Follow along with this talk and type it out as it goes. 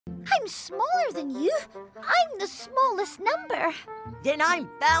I'm smaller than you. I'm the smallest number. Then I'm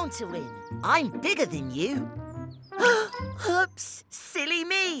bound to win. I'm bigger than you. Oops, silly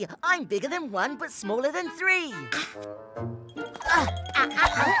me. I'm bigger than 1 but smaller than 3.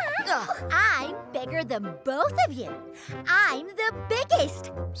 I'm bigger than both of you. I'm the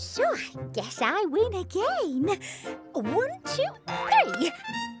biggest. So I guess I win again. 1, 2, 3.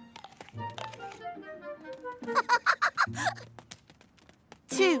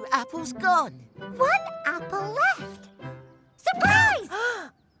 2 apples gone. 1 apple left. Surprise!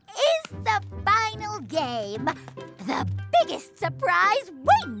 Is the final game. The biggest surprise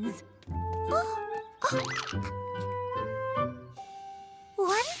wins.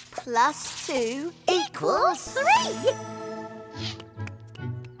 1 Plus 2 equals 3.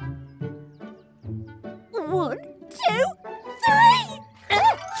 1, 2, 3.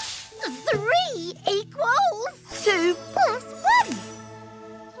 3 equals 2 plus 1.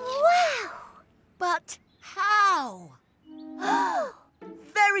 Wow! But how?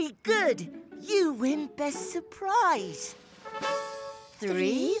 Very good. You win best surprise.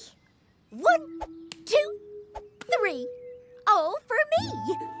 3. 1, 2, 3. All for me.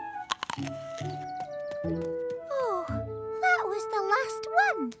 Oh, that was the last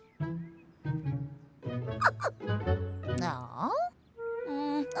one. No.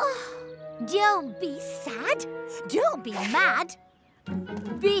 Don't be sad. Don't be mad.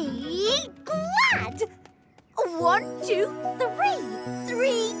 Be glad. 1, 2, 3.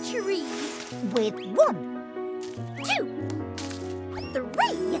 3 trees with 1, 2,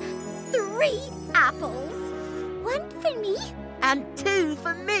 3. 3 apples. 1 for me. And 2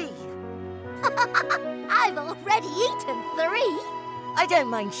 for me. I've already eaten 3. I don't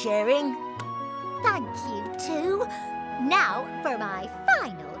mind sharing. Thank you, 2. Now for my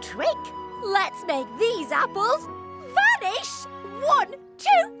final trick. Let's make these apples vanish. 1,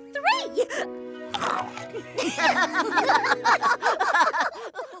 2, 3.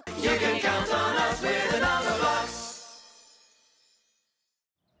 You can count on us with an Alphablocks.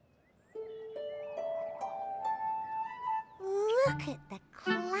 Look at the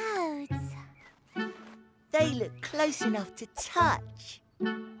clouds. They look close enough to touch.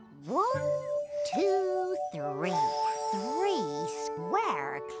 1, 2, 3. 3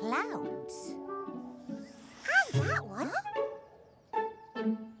 square clouds. And that one.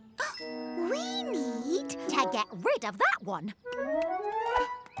 We need to get rid of that one.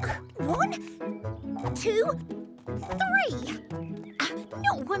 1, 2, 3.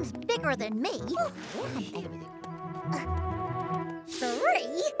 No one's bigger than me.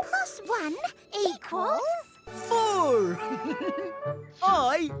 3 plus 1 equals 4.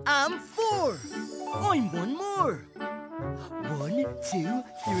 I am 4. I'm 1 more. 1, 2,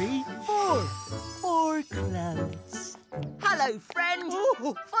 3, 4. 4 clouds. Hello, friend.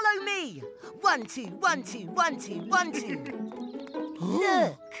 Follow me. 1, 2, 1, 2, 1, 2, 1, 2.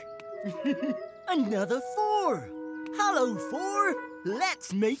 Look. Another 4. Hello, 4.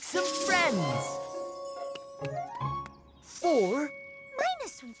 Let's make some friends. 4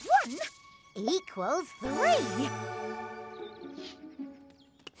 minus 1 equals 3.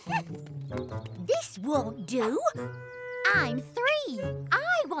 This won't do. I'm 3.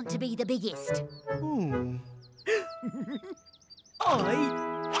 I want to be the biggest. I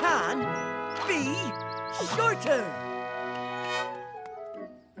can be shorter.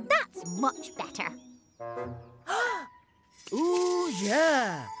 That's much better. Ooh,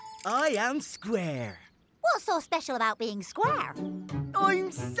 yeah. I am square. What's so special about being square?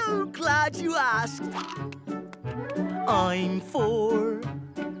 I'm so glad you asked. I'm 4.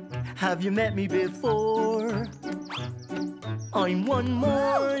 Have you met me before? I'm 1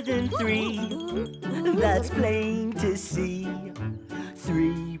 more than 3. That's plain to see.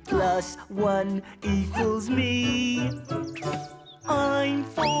 3 plus 1 equals me. I'm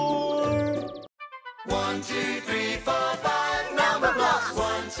 4. 1, 2, 3, 4, 5. Numberblocks.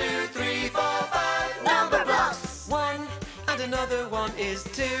 1, 2, 3, 4, 5. Numberblocks. 1 and another 1 is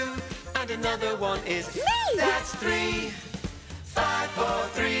 2, and another 1 is me. That's 3. 5, 4,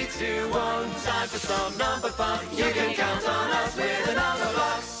 3, 2, 1. Time for some number fun. You can count on us with an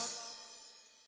Alphablocks.